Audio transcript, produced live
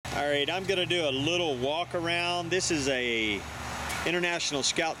All right, I'm gonna do a little walk around. This is a International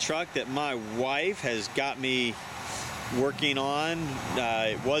Scout truck that my wife has got me working on.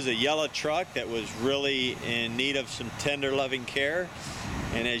 It was a yellow truck that was really in need of some tender loving care.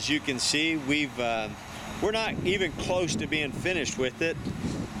 And as you can see, we're not even close to being finished with it.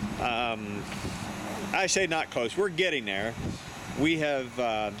 I say not close, we're getting there. We have,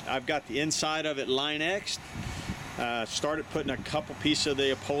 I've got the inside of it Line-X'd. Started putting a couple pieces of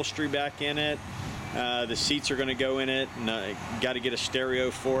the upholstery back in it. The seats are going to go in it, and got to get a stereo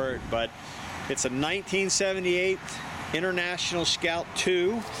for it. But it's a 1978 International Scout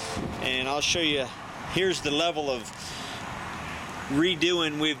II, and I'll show you. Here's the level of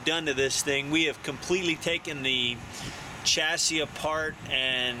redoing we've done to this thing. We have completely taken the chassis apart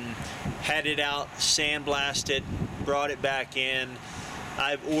and had it out, sandblasted, brought it back in.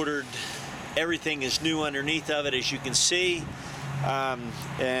 I've ordered. Everything is new underneath of it, as you can see,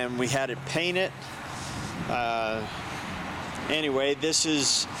 and we had it painted. Anyway, this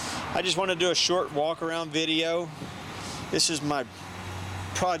is, I just want to do a short walk around video. This is my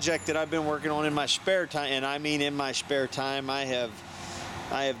project that I've been working on in my spare time, and I mean in my spare time. I have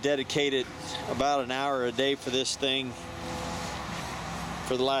dedicated about an hour a day for this thing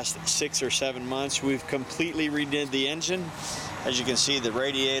for the last 6 or 7 months. We've completely redid the engine. As you can see, the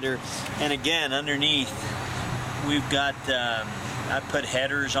radiator, and again underneath we've got I put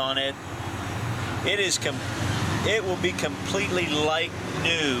headers on it. It will be completely like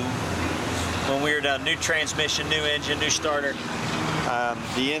new when we're done. New transmission, new engine, new starter.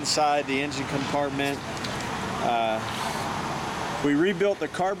 The inside, the engine compartment. We rebuilt the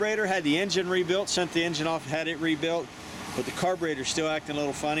carburetor, had the engine rebuilt, sent the engine off, had it rebuilt, but the carburetor's still acting a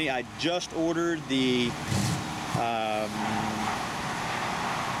little funny. I just ordered the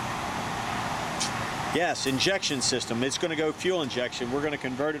yes, injection system. It's going to go fuel injection. We're going to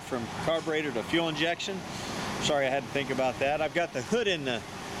convert it from carburetor to fuel injection. Sorry, I had to think about that. I've got the hood in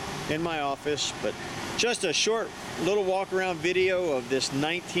my office, but just a short little walk around video of this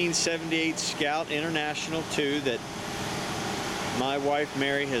 1978 Scout International II that my wife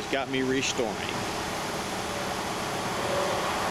Mary has got me restoring.